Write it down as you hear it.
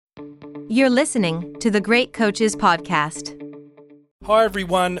You're listening to the Great Coaches Podcast. Hi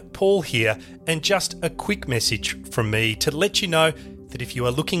everyone, Paul here, and just a quick message from me to let you know that if you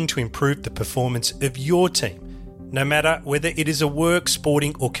are looking to improve the performance of your team, no matter whether it is a work,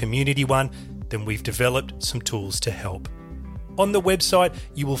 sporting or community one, then we've developed some tools to help. On the website,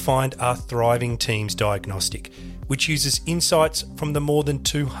 you will find our Thriving Teams Diagnostic, which uses insights from the more than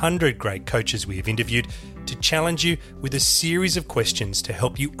 200 great coaches we have interviewed to challenge you with a series of questions to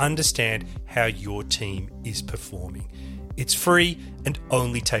help you understand how your team is performing. It's free and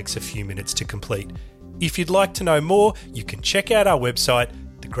only takes a few minutes to complete. If you'd like to know more, you can check out our website,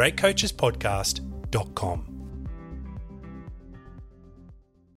 thegreatcoachespodcast.com.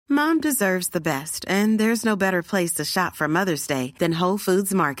 Mom deserves the best, and there's no better place to shop for Mother's Day than Whole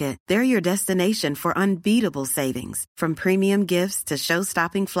Foods Market. They're your destination for unbeatable savings, from premium gifts to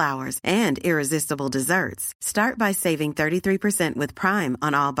show-stopping flowers and irresistible desserts. Start by saving 33% with Prime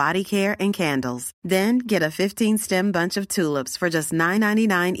on all body care and candles. Then get a 15-stem bunch of tulips for just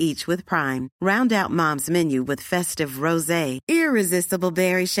 $9.99 each with Prime. Round out Mom's menu with festive rosé, irresistible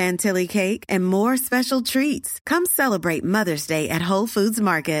berry chantilly cake, and more special treats. Come celebrate Mother's Day at Whole Foods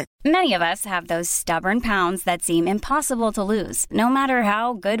Market. Many of us have those stubborn pounds that seem impossible to lose, no matter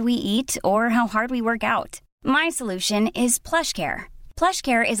how good we eat or how hard we work out. My solution is PlushCare.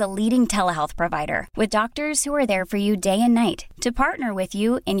 PlushCare is a leading telehealth provider with doctors who are there for you day and night to partner with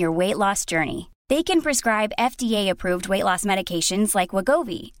you in your weight loss journey. They can prescribe FDA-approved weight loss medications like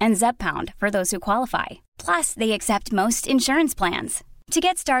Wegovy and Zepbound for those who qualify. Plus, they accept most insurance plans. To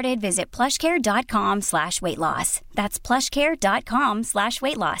get started, visit plushcare.com/weightloss. That's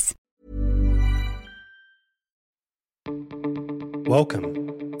plushcare.com/weightloss.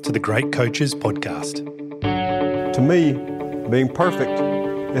 Welcome to the Great Coaches Podcast. To me, being perfect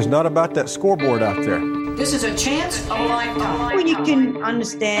is not about that scoreboard out there. This is a chance of a lifetime. When you can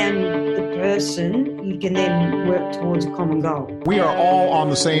understand the person, you can then work towards a common goal. We are all on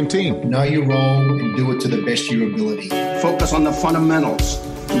the same team. Know your role and do it to the best of your ability. Focus on the fundamentals.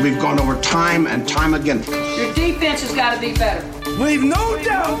 We've gone over time and time again. Your defense has got to be better. Leave no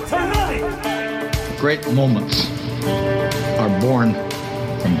doubt tonight. Great moments are born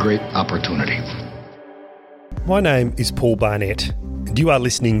from great opportunity. My name is Paul Barnett, and you are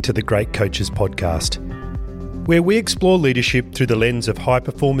listening to the Great Coaches Podcast, where we explore leadership through the lens of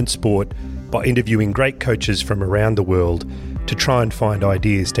high-performance sport by interviewing great coaches from around the world to try and find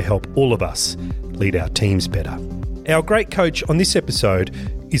ideas to help all of us lead our teams better. Our great coach on this episode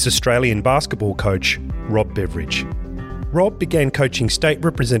is Australian basketball coach Rob Beveridge. Rob began coaching state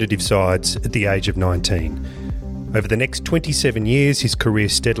representative sides at the age of 19. Over the next 27 years, his career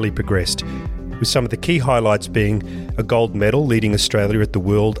steadily progressed, with some of the key highlights being a gold medal leading Australia at the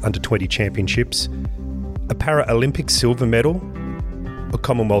World Under-20 Championships, a Paralympic silver medal, a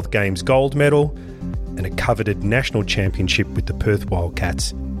Commonwealth Games gold medal, and a coveted national championship with the Perth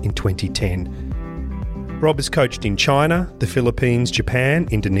Wildcats in 2010. Rob has coached in China, the Philippines, Japan,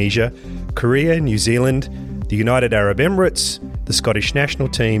 Indonesia, Korea, New Zealand, the United Arab Emirates, the Scottish national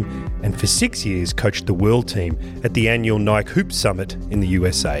team, and for 6 years coached the world team at the annual Nike Hoop Summit in the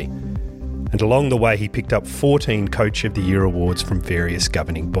USA. And along the way, he picked up 14 Coach of the Year awards from various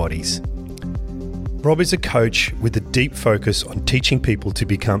governing bodies. Rob is a coach with a deep focus on teaching people to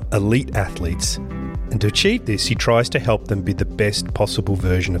become elite athletes. And to achieve this, he tries to help them be the best possible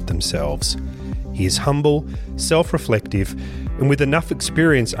version of themselves. He is humble, self-reflective, and with enough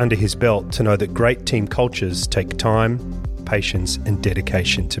experience under his belt to know that great team cultures take time, patience, and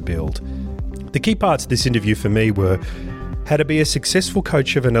dedication to build. The key parts of this interview for me were how to be a successful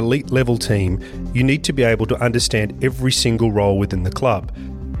coach of an elite level team. You need to be able to understand every single role within the club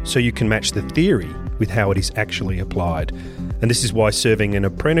so you can match the theory with how it is actually applied. And this is why serving an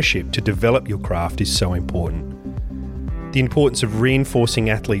apprenticeship to develop your craft is so important. The importance of reinforcing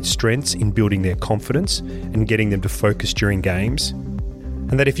athletes' strengths in building their confidence and getting them to focus during games.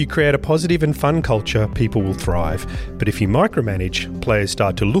 And that if you create a positive and fun culture, people will thrive. But if you micromanage, players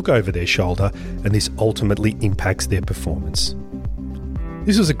start to look over their shoulder, and this ultimately impacts their performance.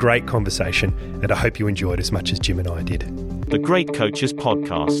 This was a great conversation, and I hope you enjoyed as much as Jim and I did. The Great Coaches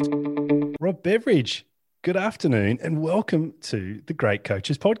Podcast. Rob Beveridge, good afternoon, and welcome to the Great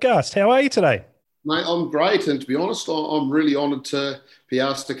Coaches Podcast. How are you today? Mate, I'm great, and to be honest, I'm really honoured to be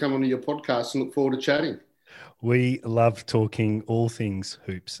asked to come onto your podcast and look forward to chatting. We love talking all things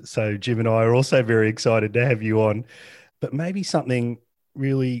hoops, so Jim and I are also very excited to have you on. But maybe something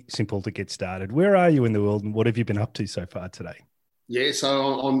really simple to get started. Where are you in the world, and what have you been up to so far today? Yeah,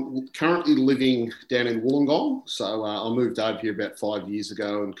 so I'm currently living down in Wollongong. So I moved over here about 5 years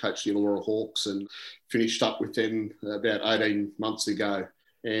ago and coached the Illawarra Hawks and finished up with them about 18 months ago.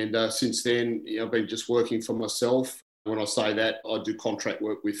 And since then, I've been just working for myself. When I say that, I do contract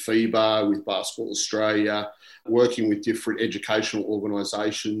work with FIBA, with Basketball Australia, working with different educational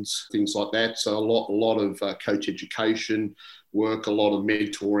organisations, things like that. So a lot of coach education work, a lot of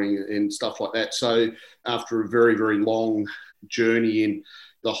mentoring and stuff like that. So after a very, very long journey in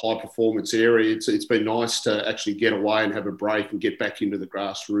the high performance area, it's been nice to actually get away and have a break and get back into the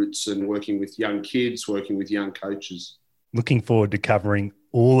grassroots and working with young kids, working with young coaches. Looking forward to covering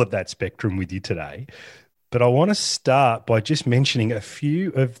all of that spectrum with you today. But I want to start by just mentioning a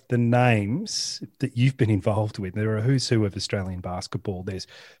few of the names that you've been involved with. There are a who's who of Australian basketball. There's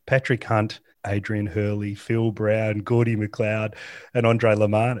Patrick Hunt, Adrian Hurley, Phil Brown, Gordy McLeod, and Andre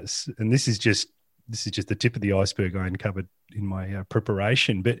Lamanis. And this is just the tip of the iceberg I uncovered in my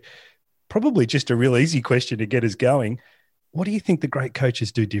preparation. But probably just a real easy question to get us going. What do you think the great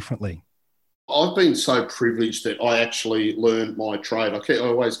coaches do differently? I've been so privileged that I actually learned my trade. I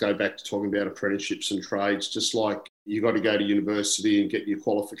always go back to talking about apprenticeships and trades, just like you got to go to university and get your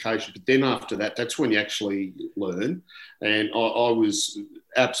qualification. But then after that, that's when you actually learn. And I was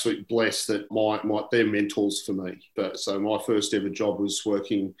absolutely blessed that they're mentors for me. So my first ever job was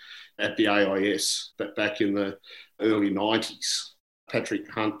working at the AIS back in the early 90s.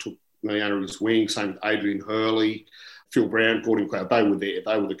 Patrick Hunt took me under his wing, same with Adrian Hurley, Phil Brown, Gordy McLeod. They were there.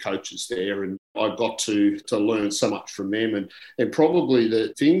 They were the coaches there. And I got to learn so much from them. And probably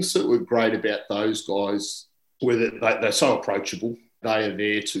the things that were great about those guys were that they're so approachable. They are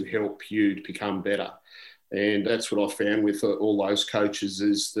there to help you to become better. And that's what I found with all those coaches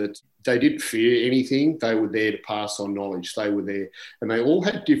is that they didn't fear anything. They were there to pass on knowledge. They were there. And they all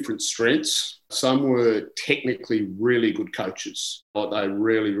had different strengths. Some were technically really good coaches. Like they were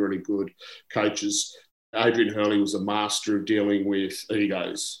really, really good coaches. Adrian Hurley was a master of dealing with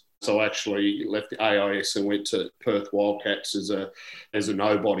egos. So I actually left the AIS and went to Perth Wildcats as a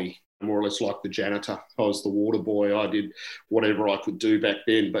nobody, more or less like the janitor. I was the water boy. I did whatever I could do back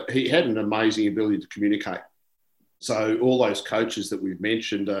then. But he had an amazing ability to communicate. So all those coaches that we've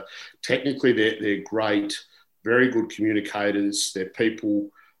mentioned, technically they're great, very good communicators. They're people,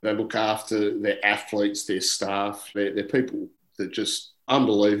 they look after their athletes, their staff. They're people that just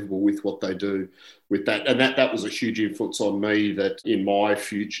unbelievable with what they do with that. And that was a huge influence on me that in my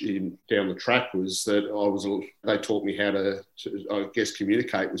future down the track was that they taught me how to, I guess,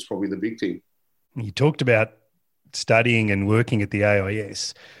 communicate was probably the big thing. You talked about studying and working at the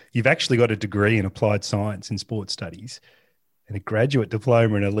AIS. You've actually got a degree in applied science and sports studies and a graduate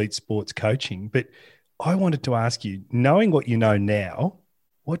diploma in elite sports coaching. But I wanted to ask you, knowing what you know now,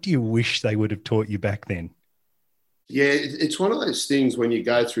 what do you wish they would have taught you back then? Yeah, it's one of those things when you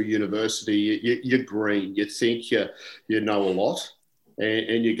go through university, you're green, you think you know a lot,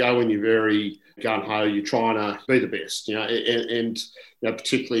 and you go and you're very gung-ho, you're trying to be the best, and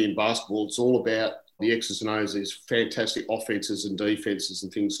particularly in basketball, it's all about the X's and O's, these fantastic offenses and defenses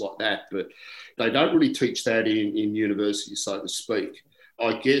and things like that, but they don't really teach that in university, so to speak.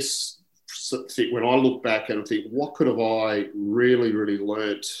 I guess when I look back and I think, what could have I really, really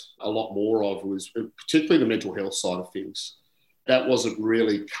learnt a lot more of was particularly the mental health side of things. That wasn't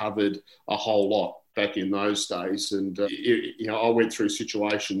really covered a whole lot back in those days. And, I went through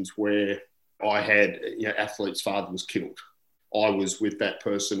situations where I had, athlete's father was killed. I was with that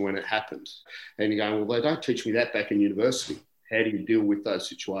person when it happened. And you go, well, they don't teach me that back in university. How do you deal with those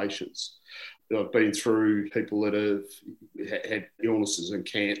situations? I've been through people that have had illnesses and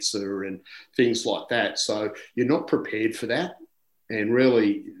cancer and things like that. So you're not prepared for that. And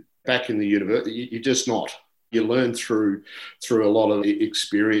really, back in the university, you're just not. You learn through a lot of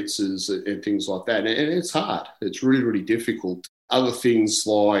experiences and things like that. And it's hard. It's really, really difficult. Other things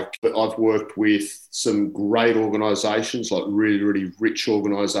like I've worked with some great organisations, like really, really rich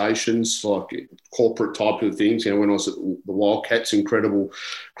organisations, like corporate type of things. When I was at the Wildcats, incredibly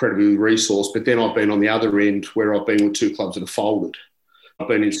resourced. But then I've been on the other end where I've been with two clubs that have folded. I've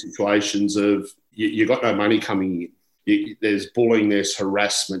been in situations of you got no money coming in. There's bullying, there's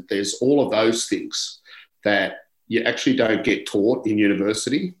harassment, there's all of those things that you actually don't get taught in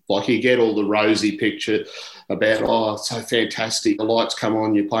university. Like you get all the rosy picture about, it's so fantastic. The lights come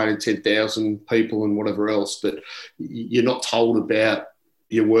on, you're playing 10,000 people and whatever else, but you're not told about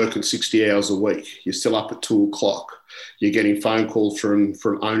you're working 60 hours a week. You're still up at 2 o'clock. You're getting phone calls from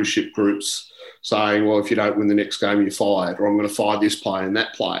ownership groups saying, well, if you don't win the next game, you're fired, or I'm going to fire this player and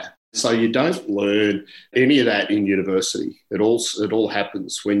that player. So you don't learn any of that in university. It all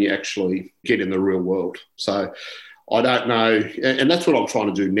happens when you actually get in the real world. So I don't know, and that's what I'm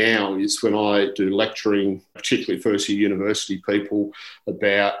trying to do now is when I do lecturing, particularly first year university people,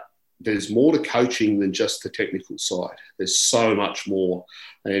 about there's more to coaching than just the technical side. There's so much more.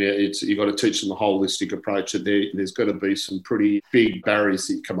 And you've got to teach them the holistic approach. That there's got to be some pretty big barriers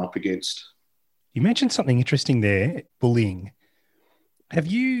that you come up against. You mentioned something interesting there, bullying. Have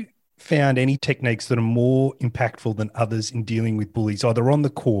you found any techniques that are more impactful than others in dealing with bullies, either on the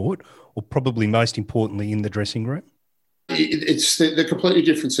court or probably most importantly in the dressing room? It's the completely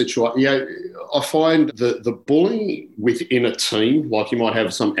different situation. I find the bullying within a team, like you might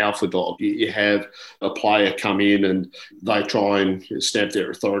have some alpha dog, you have a player come in and they try and stamp their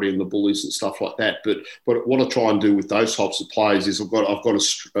authority on the bullies and stuff like that. But what I try and do with those types of players is I've got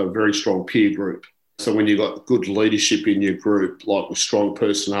a very strong peer group. So when you've got good leadership in your group, like with strong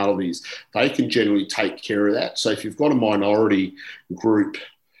personalities, they can generally take care of that. So if you've got a minority group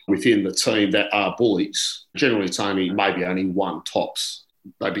within the team that are bullies, generally it's maybe only one tops.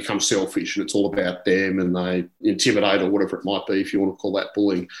 They become selfish and it's all about them and they intimidate or whatever it might be, if you want to call that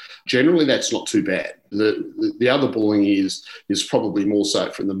bullying. Generally, that's not too bad. The other bullying is probably more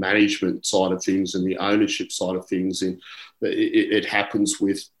so from the management side of things and the ownership side of things. And it happens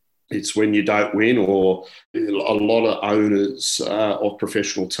it's when you don't win, or a lot of owners of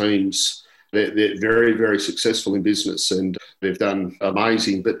professional teams, they're very, very successful in business and they've done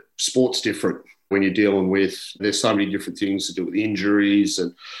amazing, but sport's different when you're dealing with, there's so many different things to do with injuries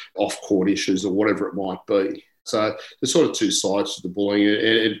and off-court issues or whatever it might be. So there's sort of two sides to the bullying.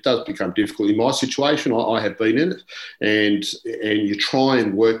 It does become difficult. In my situation, I have been in it, and you try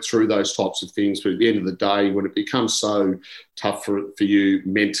and work through those types of things. But at the end of the day, when it becomes so tough for you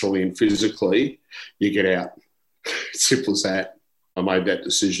mentally and physically, you get out. Simple as that. I made that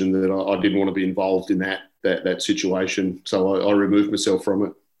decision that I didn't want to be involved in that situation, so I removed myself from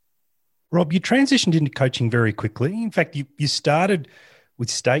it. Rob, you transitioned into coaching very quickly. In fact, you started with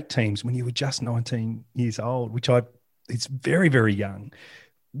state teams when you were just 19 years old, which it's very, very young.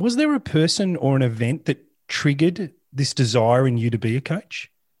 Was there a person or an event that triggered this desire in you to be a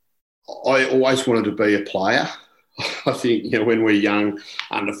coach? I always wanted to be a player. I think, when we're young,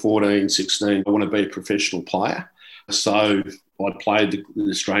 under 14, 16, I want to be a professional player. So I played the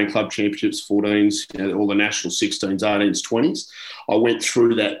Australian Club Championships, 14s, all the national 16s, 18s, 20s. I went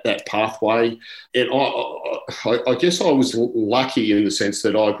through that pathway. And I guess I was lucky in the sense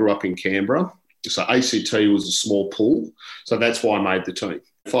that I grew up in Canberra. So ACT was a small pool. So that's why I made the team.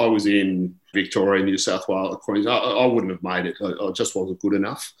 If I was in Victoria, New South Wales, Queensland, I wouldn't have made it. I just wasn't good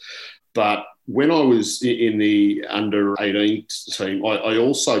enough. But when I was in the under-18 team, I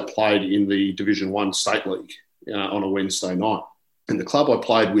also played in the Division 1 State League on a Wednesday night. And the club I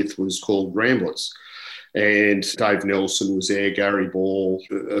played with was called Ramblers. And Dave Nelson was there, Gary Ball,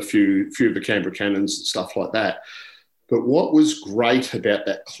 a few of the Canberra Cannons and stuff like that. But what was great about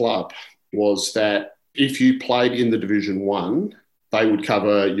that club was that if you played in the Division 1, they would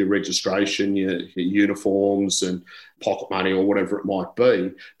cover your registration, your uniforms and pocket money or whatever it might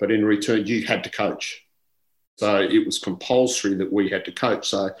be. But in return, you had to coach. So it was compulsory that we had to coach.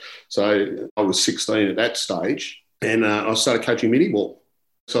 So I was 16 at that stage and I started coaching mini ball.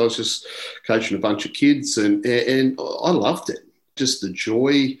 So I was just coaching a bunch of kids and I loved it. Just the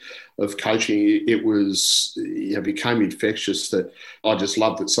joy of coaching, it became infectious that I just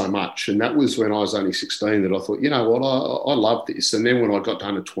loved it so much. And that was when I was only 16 that I thought, you know what, I love this. And then when I got to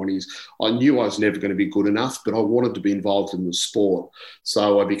under 20s, I knew I was never going to be good enough, but I wanted to be involved in the sport.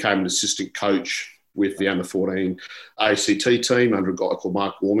 So I became an assistant coach with the under-14 ACT team under a guy called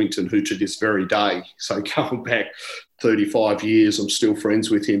Mark Warmington, who to this very day, so going back 35 years, I'm still friends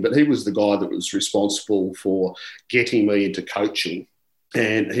with him, but he was the guy that was responsible for getting me into coaching.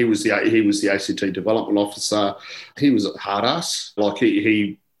 And he was the ACT development officer. He was a hard ass. Like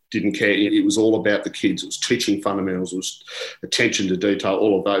he didn't care. It was all about the kids. It was teaching fundamentals. It was attention to detail,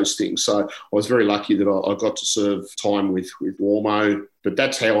 all of those things. So I was very lucky that I got to serve time with Warmo. But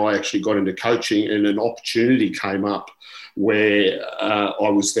that's how I actually got into coaching, and an opportunity came up where I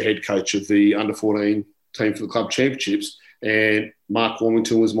was the head coach of the under-14 team for the club championships, and Mark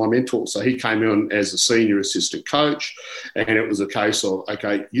Warmington was my mentor. So he came in as a senior assistant coach, and it was a case of,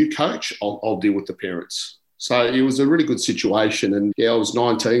 okay, you coach, I'll deal with the parents. So it was a really good situation. And I was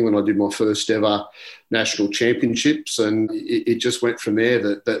 19 when I did my first ever national championships, and it just went from there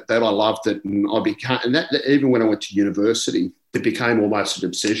that I loved it. And even when I went to university, it became almost an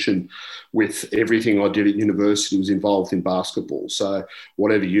obsession with everything I did at university was involved in basketball. So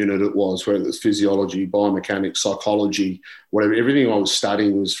whatever unit it was, whether it was physiology, biomechanics, psychology, whatever, everything I was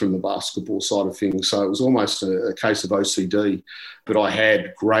studying was from the basketball side of things. So it was almost a case of OCD. But I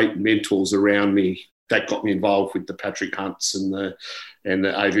had great mentors around me that got me involved with the Patrick Hunts and the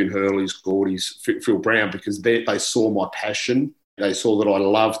Adrian Hurleys, Gordies, Phil Brown, because they saw my passion. They saw that I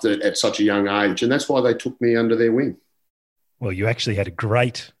loved it at such a young age, and that's why they took me under their wing. Well, you actually had a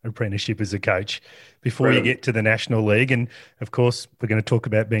great apprenticeship as a coach before you get to the National League. And of course, we're going to talk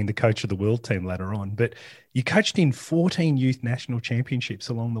about being the coach of the world team later on. But you coached in 14 youth national championships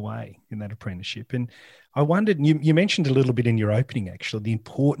along the way in that apprenticeship. And I wondered, you mentioned a little bit in your opening, actually, the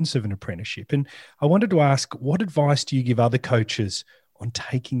importance of an apprenticeship. And I wanted to ask, what advice do you give other coaches on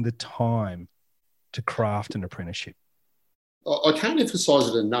taking the time to craft an apprenticeship? I can't emphasise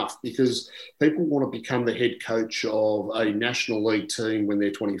it enough because people want to become the head coach of a National League team when they're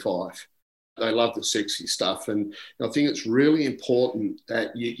 25. They love the sexy stuff. And I think it's really important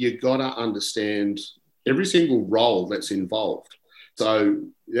that you've got to understand every single role that's involved. So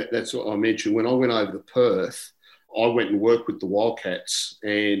that's what I mentioned. When I went over to Perth, I went and worked with the Wildcats,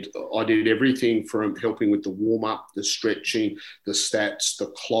 and I did everything from helping with the warm-up, the stretching, the stats, the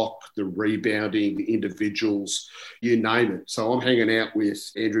clock, the rebounding, the individuals, you name it. So I'm hanging out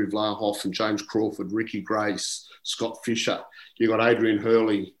with Andrew Vlahoff and James Crawford, Ricky Grace, Scott Fisher. You got Adrian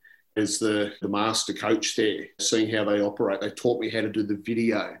Hurley as the master coach there, seeing how they operate. They taught me how to do the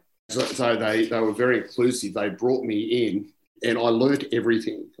video. So they were very inclusive. They brought me in, and I learned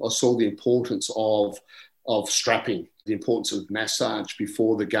everything. I saw the importance of strapping, the importance of massage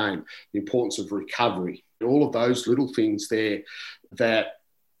before the game, the importance of recovery, all of those little things there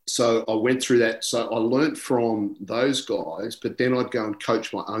so I went through that. So I learnt from those guys, but then I'd go and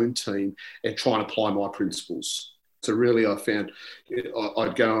coach my own team and try and apply my principles. So really I found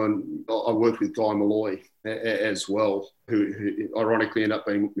I'd go and I worked with Guy Malloy as well, who ironically ended up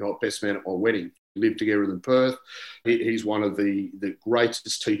being my best man at my wedding. We lived together in Perth. He's one of the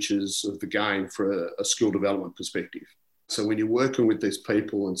greatest teachers of the game for a skill development perspective. So when you're working with these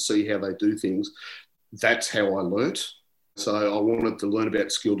people and see how they do things, that's how I learnt. So I wanted to learn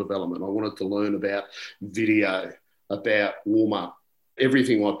about skill development. I wanted to learn about video, about warm-up,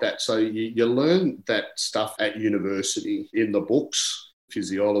 everything like that. So you learn that stuff at university in the books,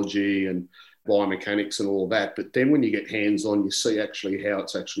 physiology and biomechanics and all that. But then when you get hands-on, you see actually how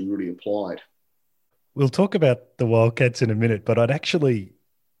it's actually really applied. We'll talk about the Wildcats in a minute, but I'd actually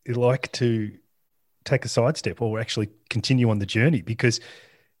like to take a sidestep or actually continue on the journey, because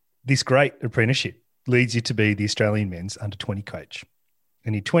this great apprenticeship leads you to be the Australian men's under-20 coach.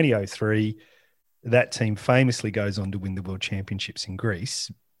 And in 2003, that team famously goes on to win the World Championships in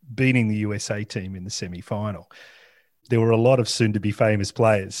Greece, beating the USA team in the semi-final. There were a lot of soon-to-be famous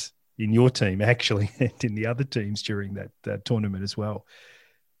players in your team, actually, and in the other teams during that tournament as well.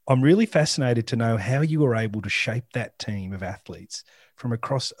 I'm really fascinated to know how you were able to shape that team of athletes from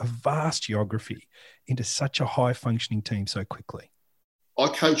across a vast geography into such a high-functioning team so quickly. I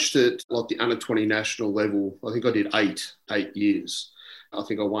coached at like the under-20 national level. I think I did eight years. I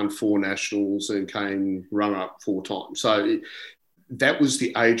think I won 4 nationals and came runner-up 4 times. So that was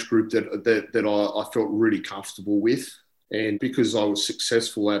the age group that I felt really comfortable with. And because I was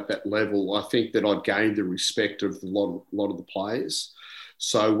successful at that level, I think that I'd gained the respect of a lot of the players.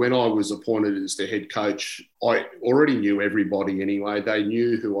 So when I was appointed as the head coach, I already knew everybody anyway. They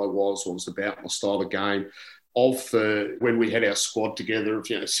knew who I was, what was about, my style of game. When we had our squad together of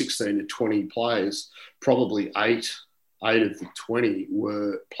 16 to 20 players, probably eight of the 20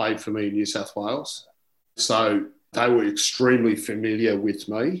 played for me in New South Wales. So they were extremely familiar with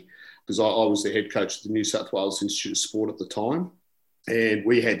me because I was the head coach of the New South Wales Institute of Sport at the time. And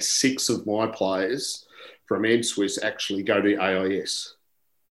we had 6 of my players from NSWIS actually go to AIS.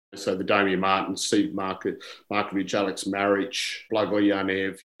 So the Damien Martin, Steve Markovic, Alex Maric,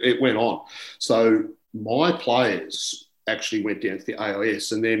 Blagoyanev, it went on. So my players actually went down to the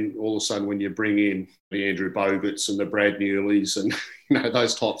AIS, and then all of a sudden when you bring in the Andrew Bogut's and the Brad Newleys and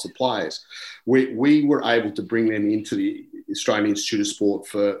those types of players, we were able to bring them into the Australian Institute of Sport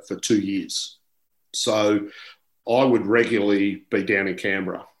for 2 years. So I would regularly be down in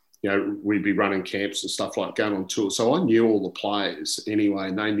Canberra. We'd be running camps and stuff like going on tour. So I knew all the players anyway,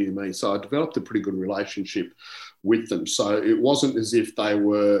 and they knew me. So I developed a pretty good relationship with them. So it wasn't as if they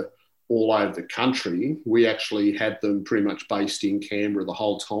were all over the country. We actually had them pretty much based in Canberra the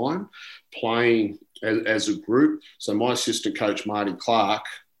whole time, playing as a group. So my assistant coach, Marty Clark,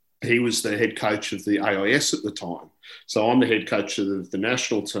 he was the head coach of the AIS at the time. So I'm the head coach of the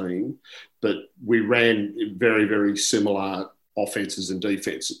national team, but we ran very, very similar offences and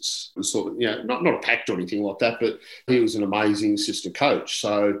defences. It was sort of, not a pact or anything like that, but he was an amazing assistant coach.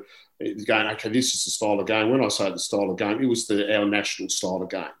 So going, okay, this is the style of game. When I say the style of game, it was our national style of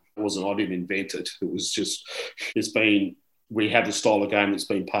game. It wasn't, I didn't invent it. It was just, we have a style of game that's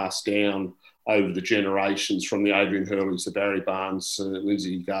been passed down over the generations from the Adrian Hurleys, the Barry Barnes,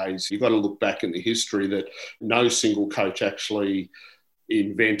 Lindsay Gaze. You've got to look back in the history that no single coach actually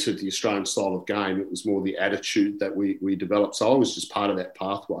invented the Australian style of game. It was more the attitude that we developed. So I was just part of that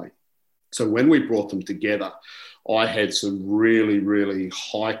pathway. So when we brought them together, I had some really, really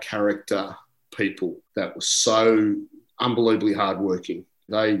high character people that were so unbelievably hardworking.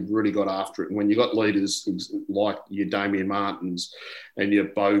 They really got after it. And when you got leaders like your Damien Martins and your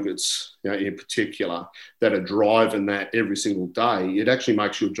Bogut's, in particular, that are driving that every single day, it actually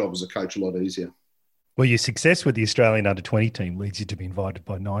makes your job as a coach a lot easier. Well, your success with the Australian under-20 team leads you to be invited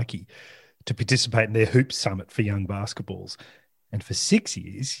by Nike to participate in their Hoops Summit for young basketballs. And for 6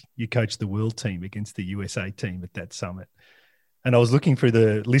 years, you coached the world team against the USA team at that summit. And I was looking through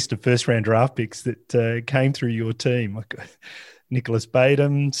the list of first-round draft picks that came through your team. Nicholas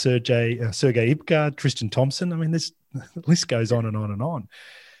Batum, Sergei Ibka, Tristan Thompson. I mean, the list goes on and on and on.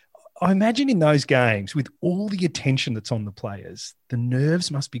 I imagine in those games, with all the attention that's on the players, the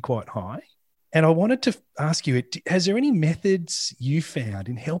nerves must be quite high. And I wanted to ask you, has there any methods you found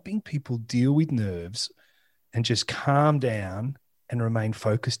in helping people deal with nerves and just calm down and remain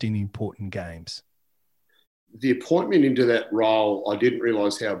focused in important games? The appointment into that role, I didn't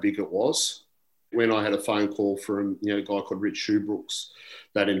realise how big it was. When I had a phone call from a guy called Rich Shoebrooks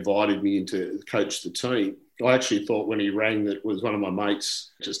that invited me in to coach the team, I actually thought when he rang that it was one of my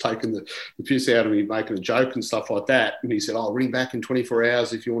mates just taking the piss out of me, making a joke and stuff like that. And he said, "I'll ring back in 24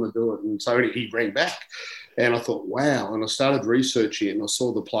 hours if you want to do it." And so he rang back. And I thought, wow. And I started researching it and I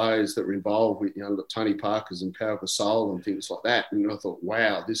saw the players that were involved with, Tony Parkers and Pau Gasol and things like that. And I thought,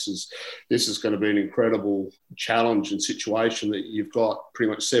 wow, this is going to be an incredible challenge and situation that you've got pretty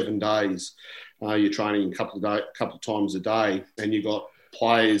much 7 days. You're training a couple of times a day, and you've got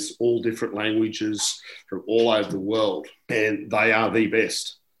players, all different languages from all over the world, and they are the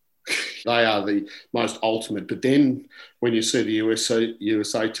best. They are the most ultimate. But then when you see the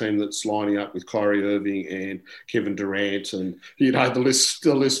USA team that's lining up with Kyrie Irving and Kevin Durant and, the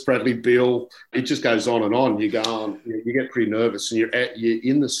list, Bradley Beal, it just goes on and on. You go on, you get pretty nervous, and you're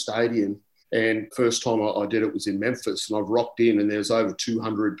in the stadium. And first time I did it was in Memphis, and I've rocked in, and there's over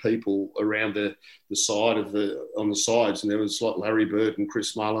 200 people around the side on the sides, and there was like Larry Bird and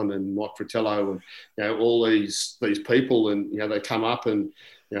Chris Mullin and Mike Fratello and all these people, and they come up and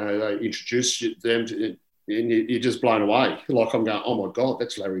they introduce them to, and you're just blown away. Like I'm going, oh my God,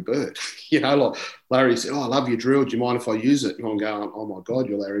 that's Larry Bird. Like Larry said, "Oh, I love your drill. Do you mind if I use it?" And I'm going, oh my God,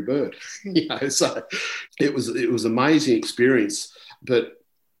 you're Larry Bird. So it was an amazing experience,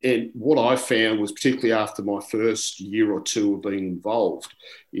 And what I found was, particularly after my first year or two of being involved,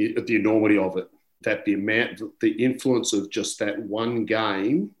 the enormity of it, that the influence of just that one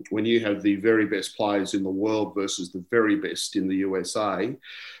game, when you have the very best players in the world versus the very best in the USA,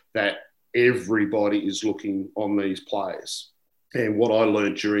 that everybody is looking on these players. And what I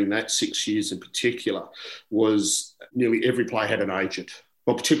learned during that 6 years in particular was nearly every player had an agent.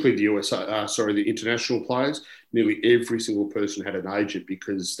 Well, particularly the international players, nearly every single person had an agent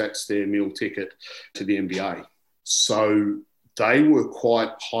because that's their meal ticket to the NBA. So they were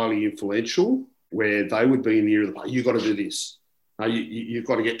quite highly influential, where they would be in the ear of the player, "You've got to do this. You've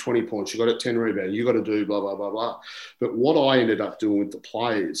got to get 20 points. You've got to get 10 rebounds. You've got to do blah, blah, blah, blah." But what I ended up doing with the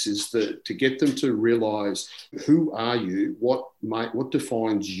players is to get them to realise, who are you? What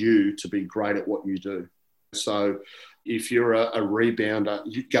defines you to be great at what you do? So if you're a rebounder,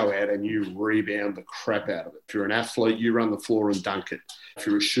 you go out and you rebound the crap out of it. If you're an athlete, you run the floor and dunk it. If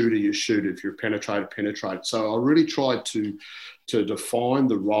you're a shooter, you shoot it. If you're a penetrator, penetrate it. So I really tried to define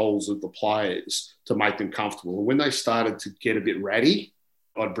the roles of the players to make them comfortable. And when they started to get a bit ratty,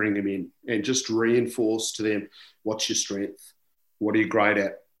 I'd bring them in and just reinforce to them, what's your strength? What are you great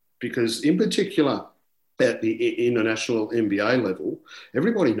at? Because in particular, at the international NBA level,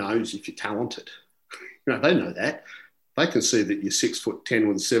 everybody knows if you're talented. They know that. They can see that you're 6'10"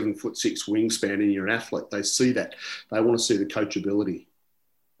 with a 7'6" wingspan and you're an athlete. They see that. They want to see the coachability.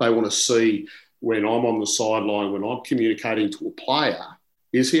 They want to see, when I'm on the sideline, when I'm communicating to a player,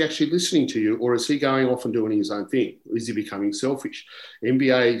 is he actually listening to you, or is he going off and doing his own thing? Is he becoming selfish?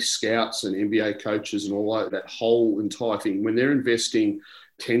 NBA scouts and NBA coaches and all that whole entire thing, when they're investing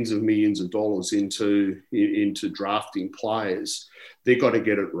tens of millions of dollars into drafting players, they've got to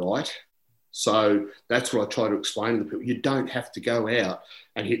get it right. So that's what I try to explain to people. You don't have to go out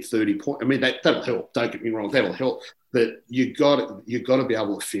and hit 30 points. I mean, that'll help. Don't get me wrong, that'll help. But you've got to be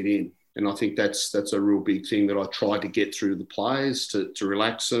able to fit in. And I think that's a real big thing that I try to get through the players to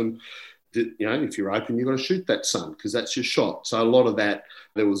relax them. If you're open, you've got to shoot that sun because that's your shot. So a lot of that,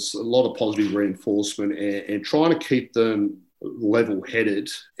 there was a lot of positive reinforcement and trying to keep them level-headed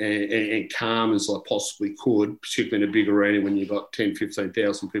and calm as I possibly could, particularly in a big arena when you've got 10,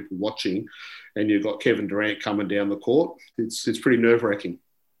 15,000 people watching, and you've got Kevin Durant coming down the court, it's pretty nerve-wracking.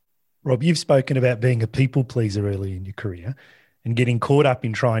 Rob, you've spoken about being a people pleaser early in your career and getting caught up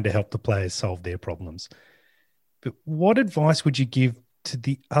in trying to help the players solve their problems. But what advice would you give to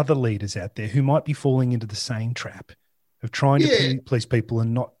the other leaders out there who might be falling into the same trap of trying to please people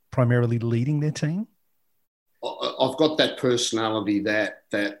and not primarily leading their team? I've got that personality that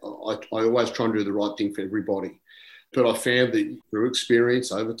I always try and do the right thing for everybody. But I found that through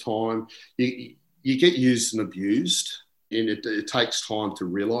experience over time, you get used and abused, and it takes time to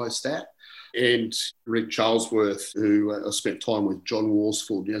realise that. And Rick Charlesworth, who I spent time with, John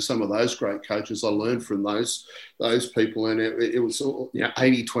Worsfold, some of those great coaches, I learned from those people. And it was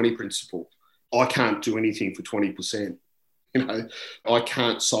 80-20 principle. I can't do anything for 20%. I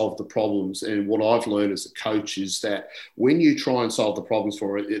can't solve the problems. And what I've learned as a coach is that when you try and solve the problems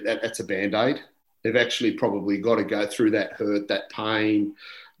for it, that's a Band-Aid. They've actually probably got to go through that hurt, that pain.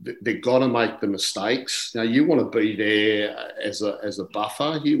 They've got to make the mistakes. Now, you want to be there as a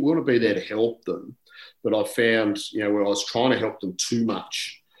buffer. You want to be there to help them. But I found, where I was trying to help them too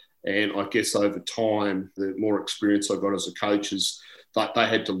much. And I guess over time, the more experience I got as a coach is that they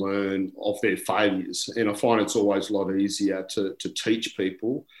had to learn of their failures. And I find it's always a lot easier to teach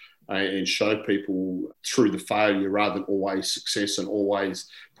people and show people through the failure rather than always success and always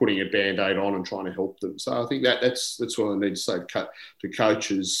putting a Band-Aid on and trying to help them. So I think that's what I need to say to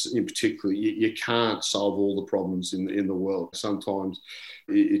coaches in particular. You can't solve all the problems in the world. Sometimes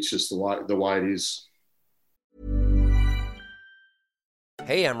it's just the way it is.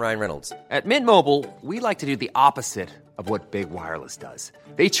 Hey, I'm Ryan Reynolds. At Mint Mobile, we like to do the opposite of what Big Wireless does.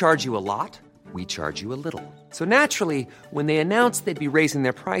 They charge you a lot. We charge you a little. So naturally, when they announced they'd be raising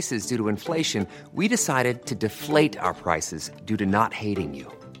their prices due to inflation, we decided to deflate our prices due to not hating you.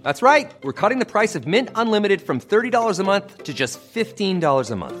 That's right. We're cutting the price of Mint Unlimited from $30 a month to just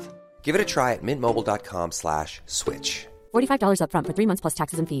 $15 a month. Give it a try at mintmobile.com/switch. $45 up front for 3 months plus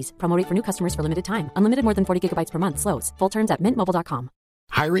taxes and fees. Promo rate for new customers for limited time. Unlimited more than 40 gigabytes per month. Slows full terms at mintmobile.com.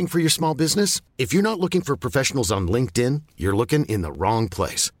 Hiring for your small business? If you're not looking for professionals on LinkedIn, you're looking in the wrong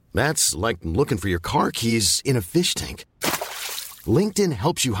place. That's like looking for your car keys in a fish tank. LinkedIn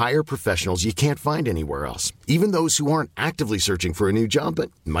helps you hire professionals you can't find anywhere else, even those who aren't actively searching for a new job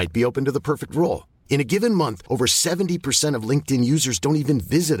but might be open to the perfect role. In a given month, over 70% of LinkedIn users don't even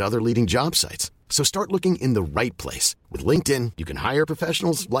visit other leading job sites. So start looking in the right place. With LinkedIn, you can hire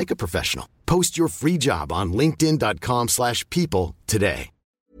professionals like a professional. Post your free job on linkedin.com/people today.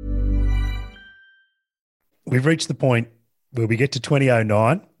 We've reached the point where we get to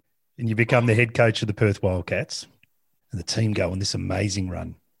 2009 and you become the head coach of the Perth Wildcats, and the team go on this amazing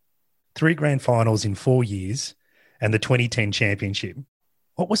run. 3 grand finals in 4 years and the 2010 championship.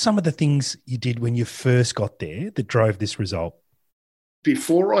 What were some of the things you did when you first got there that drove this result?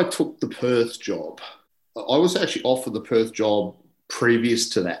 Before I took the Perth job, I was actually offered the Perth job previous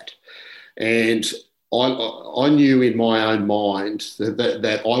to that. And I knew in my own mind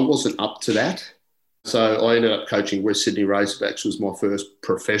that I wasn't up to that. So I ended up coaching West Sydney Razorbacks, was my first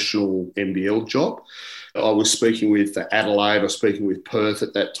professional NBL job. I was speaking with Adelaide, I was speaking with Perth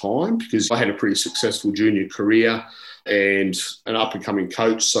at that time because I had a pretty successful junior career and an up-and-coming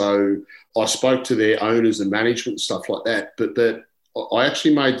coach. So I spoke to their owners and management and stuff like that. But that I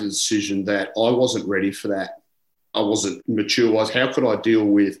actually made the decision that I wasn't ready for that. I wasn't mature. How could I deal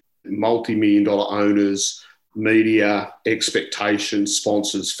with multi-million-dollar owners, media, expectations,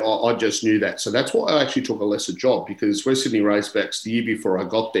 sponsors? I just knew that. So that's why I actually took a lesser job, because West Sydney Razorbacks, the year before I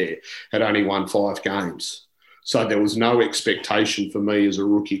got there, had only won 5 games. So there was no expectation for me as a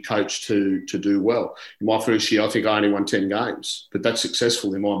rookie coach to do well. In my first year, I think I only won 10 games, but that's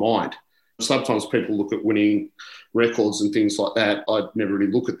successful in my mind. Sometimes people look at winning records and things like that. I never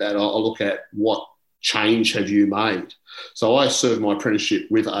really look at that. I look at what change have you made. So I served my apprenticeship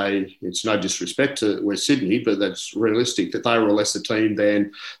with it's no disrespect to West Sydney, but that's realistic, that they were a lesser team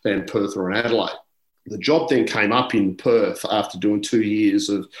than Perth or Adelaide. The job then came up in Perth after doing 2 years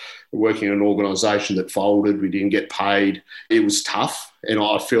of working in an organisation that folded. We didn't get paid. It was tough, and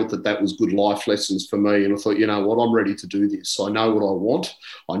I felt that was good life lessons for me. And I thought, you know what, I'm ready to do this. I know what I want.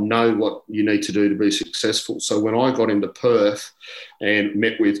 I know what you need to do to be successful. So when I got into Perth and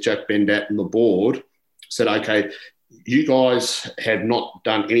met with Jack Bendat and the board, said, okay, you guys have not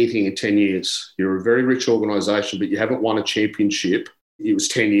done anything in 10 years. You're a very rich organisation, but you haven't won a championship. It was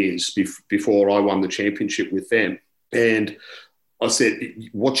 10 years before I won the championship with them. And I said,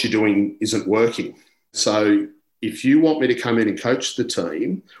 what you're doing isn't working. So if you want me to come in and coach the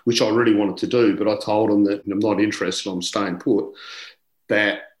team, which I really wanted to do, but I told them that I'm not interested, I'm staying put,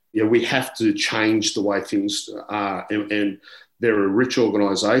 that we have to change the way things are. And they're a rich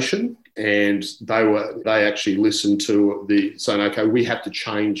organisation, And they actually listened to saying, okay, we have to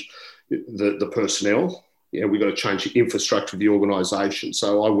change the personnel. We've got to change the infrastructure of the organisation.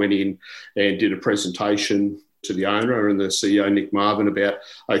 So I went in and did a presentation to the owner and the CEO, Nick Marvin, about,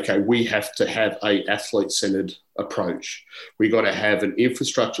 okay, we have to have a athlete-centred approach. We got to have an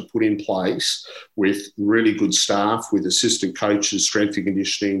infrastructure put in place with really good staff, with assistant coaches, strength and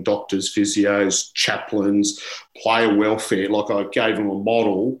conditioning, doctors, physios, chaplains, player welfare. Like, I gave them a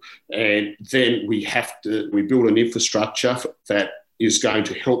model, and then we build an infrastructure that is going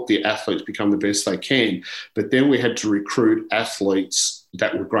to help the athletes become the best they can. But then we had to recruit athletes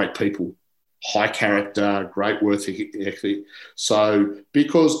that were great people, high character, great work ethic. So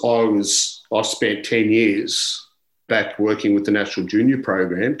because I spent 10 years back working with the national junior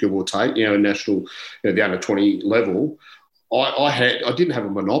program, give or take, national, the under 20 level, I didn't have a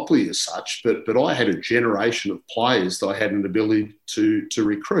monopoly as such, but I had a generation of players that I had an ability to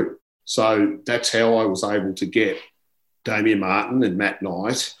recruit. So that's how I was able to get Damien Martin and Matt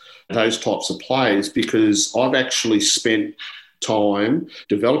Knight, those types of players, because I've actually spent time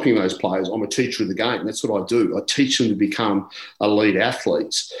developing those players. I'm a teacher of the game. That's what I do. I teach them to become elite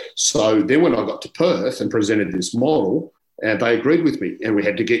athletes. So then when I got to Perth and presented this model, they agreed with me, and we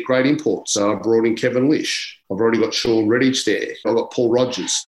had to get great input. So I brought in Kevin Lish. I've already got Sean Redditch there. I've got Paul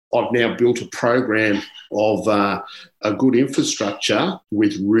Rogers. I've now built a program of a good infrastructure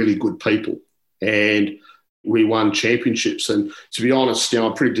with really good people. And we won championships. And to be honest,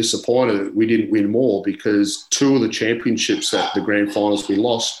 I'm pretty disappointed that we didn't win more, because 2 of the championships at the grand finals we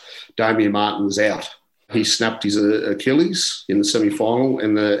lost, Damien Martin was out. He snapped his Achilles in the semi-final,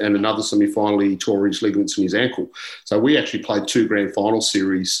 and another semi-final he tore his ligaments in his ankle. So we actually played 2 grand final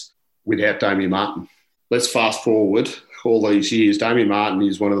series without Damien Martin. Let's fast forward all these years. Damien Martin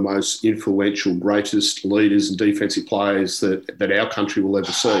is one of the most influential, greatest leaders and defensive players that our country will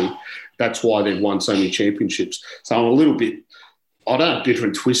ever see. That's why they've won so many championships. So I'm a little bit, I don't know, bitter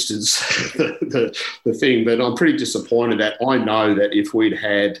and twisted the thing, but I'm pretty disappointed that I know that if we'd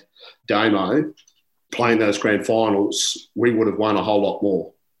had Damo playing those grand finals, we would have won a whole lot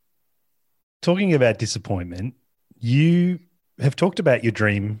more. Talking about disappointment, you have talked about your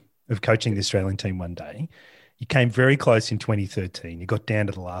dream of coaching the Australian team one day. You came very close in 2013. You got down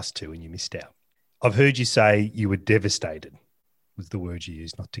to the last 2 and you missed out. I've heard you say you were devastated, was the word you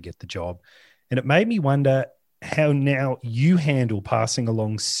used, not to get the job. And it made me wonder how now you handle passing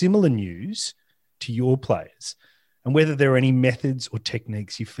along similar news to your players, and whether there are any methods or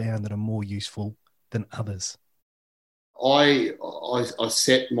techniques you found that are more useful than others. I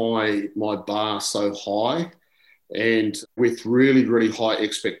set my bar so high, and with really, really high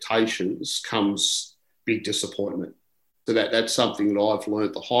expectations comes big disappointment. So that's something that I've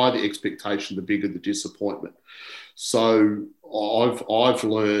learned. The higher the expectation, the bigger the disappointment. So I've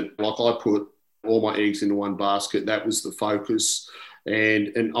learned, like, I put all my eggs into one basket. That was the focus.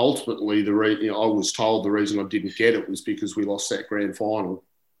 And ultimately, I was told the reason I didn't get it was because we lost that grand final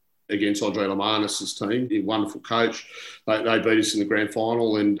against Andre Lamanis' team. He's a wonderful coach. They beat us in the grand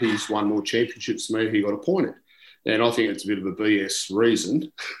final, and he's won more championships than me. He got appointed. And I think it's a bit of a BS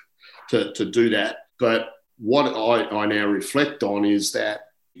reason to do that. But what I now reflect on is that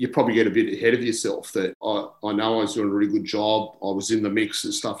you probably get a bit ahead of yourself, that I know I was doing a really good job. I was in the mix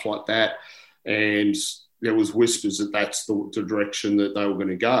and stuff like that. And there was whispers that that's the direction that they were going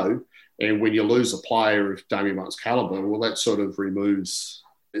to go. And when you lose a player of Damien Martin's calibre, well, that sort of removes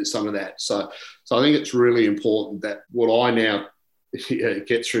some of that. So I think it's really important that what I now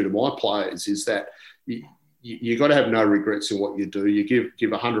get through to my players is that you got to have no regrets in what you do. You give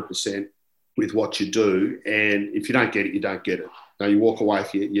 100% with what you do. And if you don't get it, you don't get it. Now, you walk away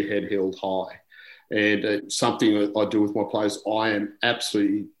with your head held high. And something that I do with my players, I am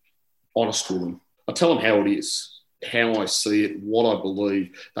absolutely honest with them. I tell them how it is, how I see it, what I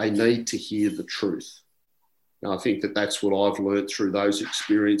believe. They need to hear the truth. And I think that that's what I've learned through those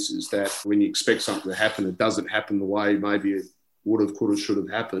experiences, that when you expect something to happen, it doesn't happen the way maybe it would have, could have, should have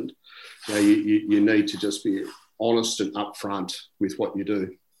happened. You need to just be honest and upfront with what you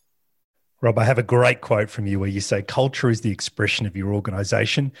do. Rob, I have a great quote from you where you say, culture is the expression of your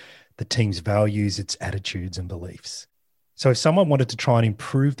organisation, the team's values, its attitudes and beliefs. So if someone wanted to try and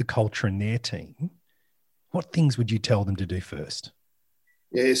improve the culture in their team, what things would you tell them to do first?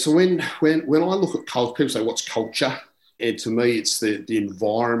 Yeah, so when I look at culture, people say, what's culture? And to me, it's the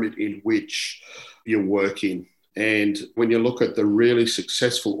environment in which you're working. And when you look at the really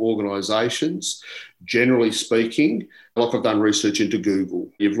successful organisations, generally speaking, like I've done research into Google,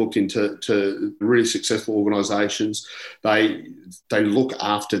 you've looked into really successful organisations, they look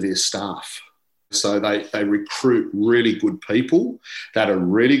after their staff. So they recruit really good people that are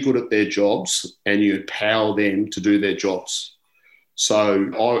really good at their jobs, and you empower them to do their jobs. So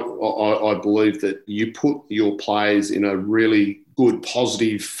I believe that you put your players in a really good,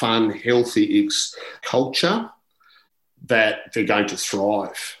 positive, fun, healthy culture that they're going to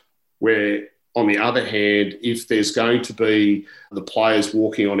thrive. Where, on the other hand, if there's going to be the players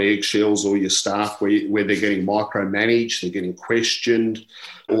walking on eggshells, or your staff where they're getting micromanaged, they're getting questioned,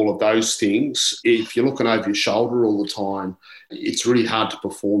 all of those things, if you're looking over your shoulder all the time, it's really hard to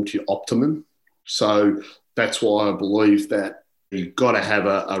perform to your optimum. So that's why I believe that you've got to have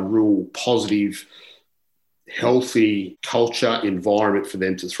a real positive, healthy culture environment for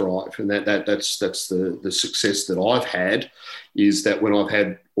them to thrive. And that's the success that I've had, is that when I've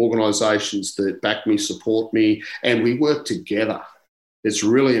had organisations that back me, support me, and we work together, it's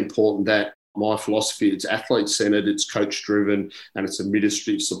really important that my philosophy, it's athlete-centred, it's coach-driven, and it's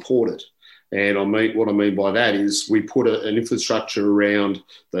administrative supported. And what I mean by that is we put an infrastructure around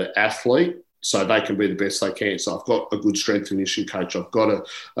the athlete so they can be the best they can. So I've got a good strength and conditioning coach. I've got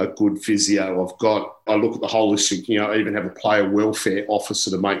a good physio. I look at the holistic, even have a player welfare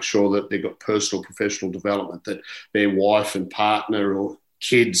officer to make sure that they've got personal, professional development, that their wife and partner or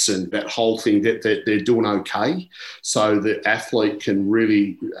kids and that whole thing, that they're doing okay. So the athlete can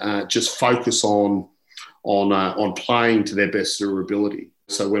really just focus on playing to their best of their ability.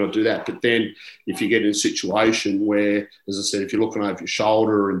 So when I do that, but then if you get in a situation where, as I said, if you're looking over your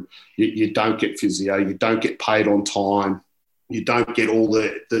shoulder and you don't get physio, you don't get paid on time, you don't get all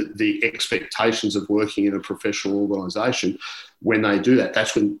the expectations of working in a professional organisation, when they do that,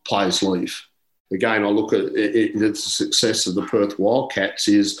 that's when players leave. Again, I look at the success of the Perth Wildcats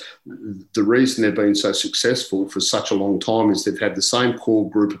is the reason they've been so successful for such a long time is they've had the same core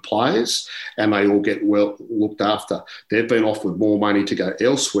group of players and they all get well looked after. They've been offered more money to go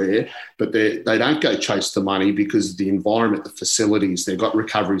elsewhere, but they don't go chase the money because of the environment, the facilities. They've got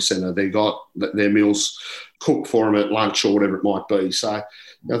recovery centre, they've got their meals cooked for them at lunch or whatever it might be. So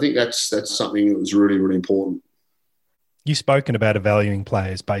I think that's something that was really, really important. You've spoken about evaluating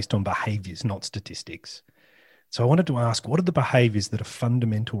players based on behaviours, not statistics. So I wanted to ask, what are the behaviours that are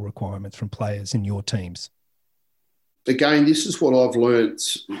fundamental requirements from players in your teams? Again, this is what I've learned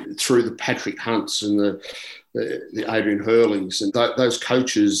through the Patrick Hunts and the Adrian Hurlings and those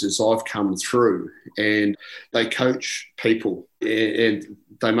coaches as I've come through. And they coach people, and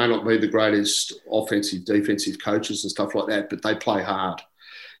they may not be the greatest offensive, defensive coaches and stuff like that, but they play hard.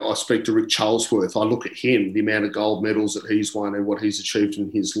 I speak to Rick Charlesworth. I look at him, the amount of gold medals that he's won and what he's achieved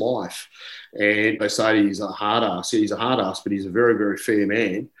in his life. And they say he's a hard ass. Yeah, he's a hard ass, but he's a very, very fair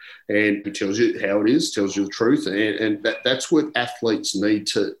man. And he tells you how it is, tells you the truth. And that's what athletes need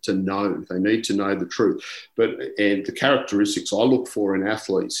to know. They need to know the truth. And the characteristics I look for in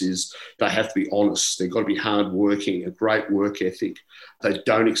athletes is they have to be honest. They've got to be hardworking, a great work ethic. They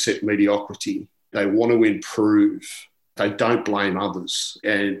don't accept mediocrity. They want to improve. They don't blame others.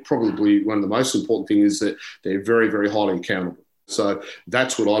 And probably one of the most important things is that they're very, very highly accountable. So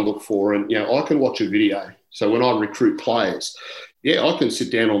that's what I look for. And, I can watch a video. So when I recruit players, I can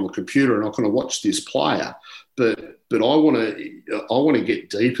sit down on the computer and I can watch this player, but I want to get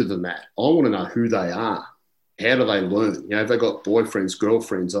deeper than that. I want to know who they are. How do they learn? Have they got boyfriends,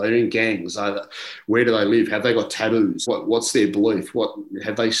 girlfriends? Are they in gangs? Where do they live? Have they got tattoos? What's their belief? What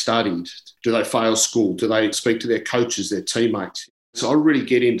have they studied? Do they fail school? Do they speak to their coaches, their teammates? So I really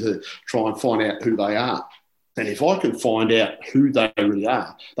get into try and find out who they are. And if I can find out who they really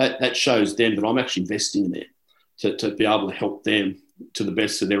are, that shows them that I'm actually investing in them to be able to help them to the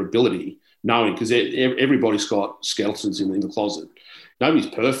best of their ability, knowing because everybody's got skeletons in the closet. Nobody's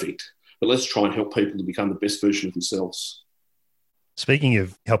perfect. But let's try and help people to become the best version of themselves. Speaking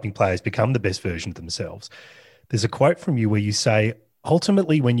of helping players become the best version of themselves, there's a quote from you where you say,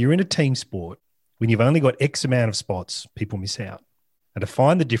 ultimately, when you're in a team sport, when you've only got X amount of spots, people miss out. And to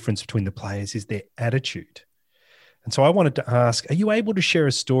find the difference between the players is their attitude. And so I wanted to ask, are you able to share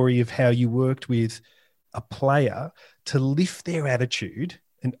a story of how you worked with a player to lift their attitude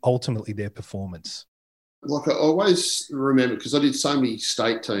and ultimately their performance? Like I always remember, because I did so many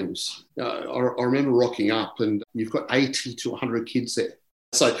state teams, I remember rocking up and you've got 80 to 100 kids there.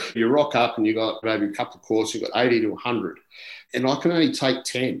 So you rock up and you've got maybe a couple of courses, you've got 80 to 100. And I can only take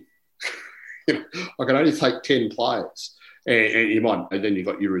 10. I can only take 10 players. And then you've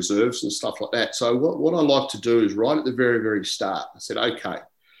got your reserves and stuff like that. So what I like to do is right at the very, very start, I said, okay,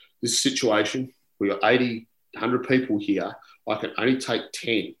 this situation, we've got 80, 100 people here. I can only take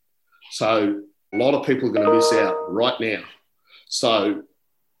 10. So a lot of people are going to miss out right now. So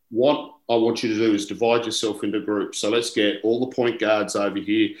what I want you to do is divide yourself into groups. So let's get all the point guards over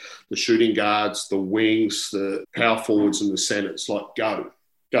here, the shooting guards, the wings, the power forwards and the centers. Like, go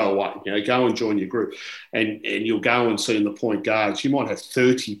away, go and join your group. And you'll go and see in the point guards, you might have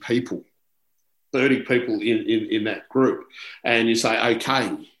 30 people in that group. And you say,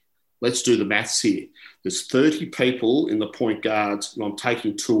 okay, let's do the maths here. There's 30 people in the point guards and I'm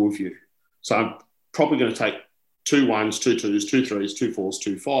taking 2 of you. So I'm probably going to take 2 1s, 2 2s, 2 3s, 2 4s,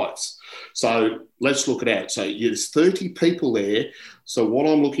 2 5s. So let's look at that. So there's 30 people there. So what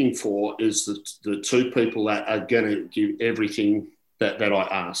I'm looking for is the 2 people that are going to give everything that I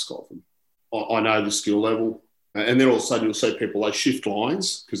ask of them. I know the skill level. And then all of a sudden you'll see people, they shift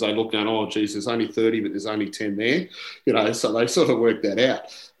lines because they look down, oh, geez, there's only 30, but there's only 10 there. So they sort of work that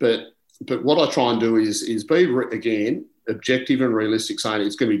out. But what I try and do is be, again, objective and realistic, saying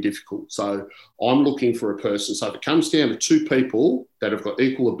it's going to be difficult. So I'm looking for a person. So if it comes down to 2 people that have got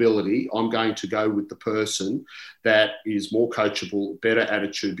equal ability, I'm going to go with the person that is more coachable, better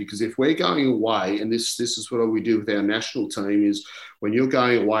attitude. Because if we're going away, and this is what we do with our national team, is when you're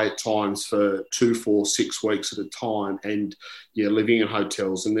going away at times for 2, 4, 6 weeks at a time, and you're living in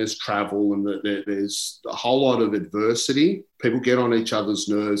hotels and there's travel and there's a whole lot of adversity, people get on each other's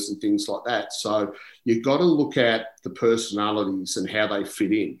nerves and things like that. So you've got to look at the personalities and how they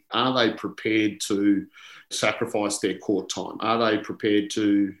fit in. Are they prepared to sacrifice their court time? Are they prepared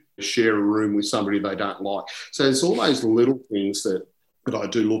to share a room with somebody they don't like? So there's all those little things that I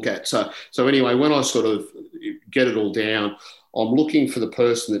do look at. So anyway, when I sort of get it all down, I'm looking for the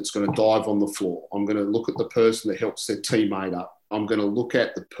person that's going to dive on the floor. I'm going to look at the person that helps their teammate up. I'm going to look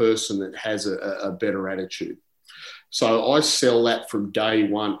at the person that has a better attitude. So I sell that from day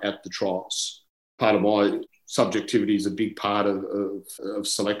one at the trials. Part of my subjectivity is a big part of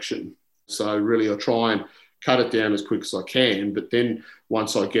selection. So really I try and cut it down as quick as I can. But then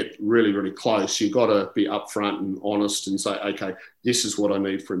once I get really, really close, you've got to be upfront and honest and say, okay, this is what I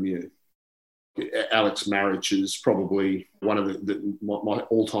need from you. Alex Marich is probably one of my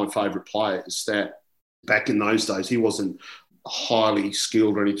all-time favourite players. That back in those days, he wasn't highly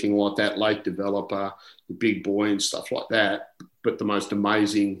skilled or anything like that, late developer, big boy and stuff like that, but the most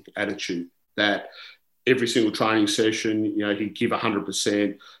amazing attitude. That every single training session, he'd give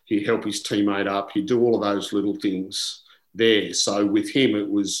 100%, he'd help his teammate up, he'd do all of those little things there. So with him, it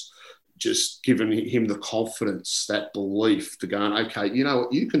was just giving him the confidence, that belief to go, okay, you know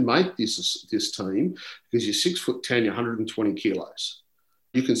what, you can make this team because you're 6'10", you're 120 kilos.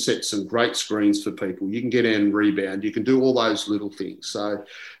 You can set some great screens for people. You can get in and rebound. You can do all those little things. So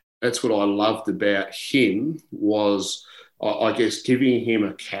that's what I loved about him was, I guess, giving him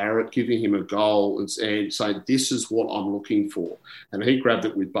a carrot, giving him a goal and saying, this is what I'm looking for. And he grabbed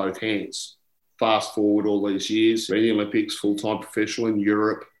it with both hands. Fast forward all these years, in the Olympics, full-time professional in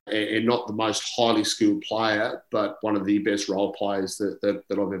Europe, and not the most highly skilled player, but one of the best role players that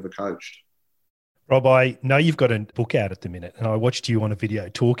I've ever coached. Rob, I know you've got a book out at the minute, and I watched you on a video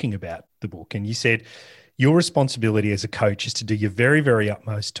talking about the book, and you said your responsibility as a coach is to do your very, very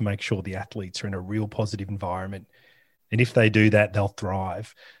utmost to make sure the athletes are in a real positive environment. And if they do that, they'll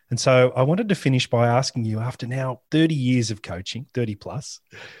thrive. And so I wanted to finish by asking you, after now 30 years of coaching, 30 plus,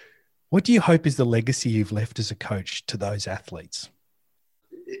 what do you hope is the legacy you've left as a coach to those athletes?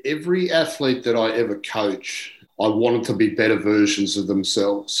 Every athlete that I ever coach, I want them to be better versions of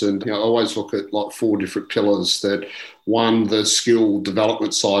themselves. And I always look at like 4 different pillars. That one, the skill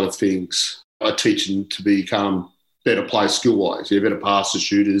development side of things. I teach them to become better players skill-wise. Better passers,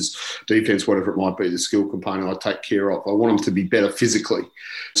 shooters, defence, whatever it might be, the skill component I take care of. I want them to be better physically.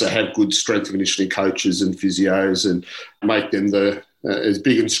 So have good strength and conditioning coaches and physios and make them as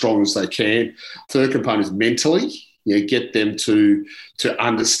big and strong as they can. Third component is mentally. Get them to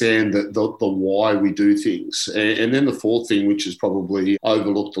understand the why we do things. And then the fourth thing, which is probably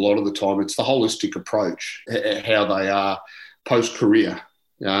overlooked a lot of the time, it's the holistic approach, how they are post-career.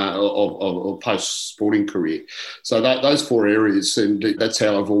 Or post-sporting career. So those 4 areas, and that's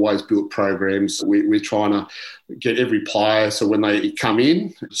how I've always built programs. We're trying to get every player, so when they come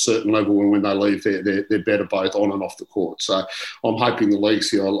in at a certain level and when they leave, they're better both on and off the court. So I'm hoping the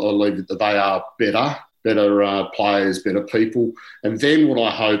legacy I'll leave it that they are better players, better people. And then what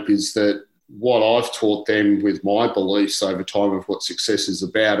I hope is that what I've taught them with my beliefs over time of what success is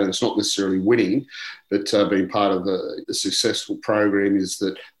about, and it's not necessarily winning, but being part of a successful program, is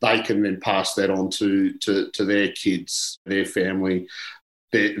that they can then pass that on to their kids, their family,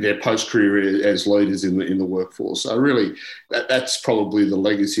 their post-career as leaders in the workforce. So really, that's probably the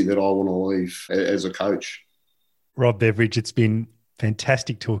legacy that I want to leave as a coach. Rob Beveridge, it's been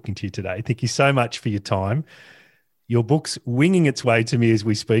fantastic talking to you today. Thank you so much for your time. Your book's winging its way to me as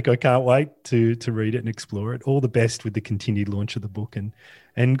we speak. I can't wait to read it and explore it. All the best with the continued launch of the book,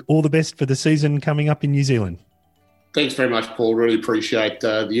 and all the best for the season coming up in New Zealand. Thanks very much, Paul. Really appreciate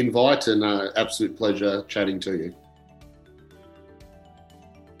the invite, and absolute pleasure chatting to you.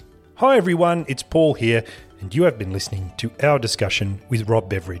 Hi everyone, it's Paul here, and you have been listening to our discussion with Rob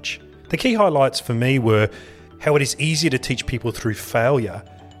Beveridge. The key highlights for me were how it is easier to teach people through failure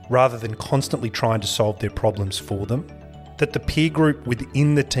rather than constantly trying to solve their problems for them, that the peer group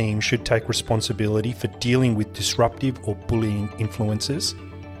within the team should take responsibility for dealing with disruptive or bullying influences,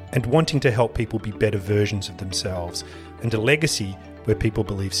 and wanting to help people be better versions of themselves, and a legacy where people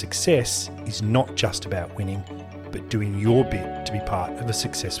believe success is not just about winning, but doing your bit to be part of a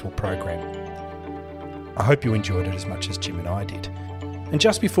successful program. I hope you enjoyed it as much as Jim and I did. And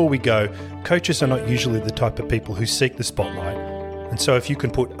just before we go, coaches are not usually the type of people who seek the spotlight, and so if you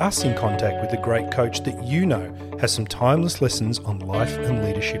can put us in contact with a great coach that you know has some timeless lessons on life and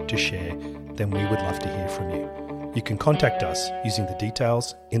leadership to share, then we would love to hear from you. You can contact us using the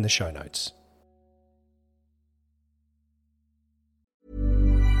details in the show notes.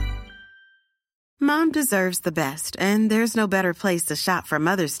 Mom deserves the best, and there's no better place to shop for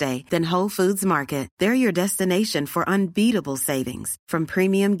Mother's Day than Whole Foods Market. They're your destination for unbeatable savings, from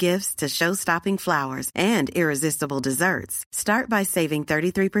premium gifts to show-stopping flowers and irresistible desserts. Start by saving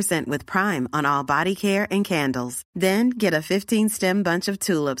 33% with Prime on all body care and candles. Then get a 15-stem bunch of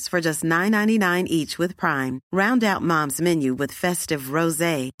tulips for just $9.99 each with Prime. Round out Mom's menu with festive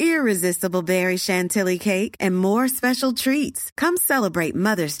rosé, irresistible berry chantilly cake, and more special treats. Come celebrate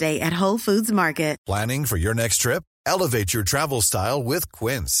Mother's Day at Whole Foods Market. Planning for your next trip? Elevate your travel style with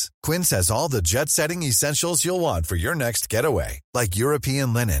Quince. Quince has all the jet-setting essentials you'll want for your next getaway, like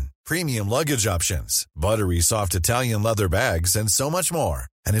European linen, premium luggage options, buttery soft Italian leather bags, and so much more.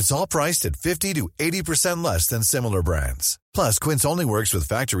 And it's all priced at 50 to 80% less than similar brands. Plus, Quince only works with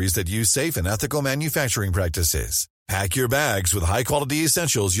factories that use safe and ethical manufacturing practices. Pack your bags with high-quality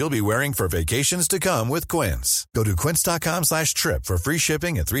essentials you'll be wearing for vacations to come with Quince. Go to quince.com/trip for free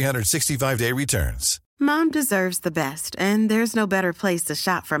shipping and 365-day returns. Mom deserves the best, and there's no better place to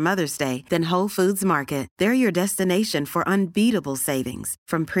shop for Mother's Day than Whole Foods Market. They're your destination for unbeatable savings,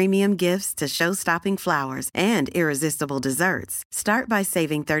 from premium gifts to show-stopping flowers and irresistible desserts. Start by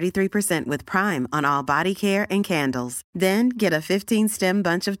saving 33% with Prime on all body care and candles. Then get a 15-stem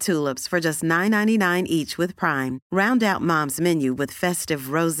bunch of tulips for just $9.99 each with Prime. Round out Mom's menu with festive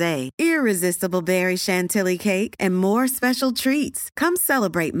rosé, irresistible berry chantilly cake, and more special treats. Come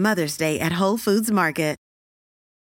celebrate Mother's Day at Whole Foods Market.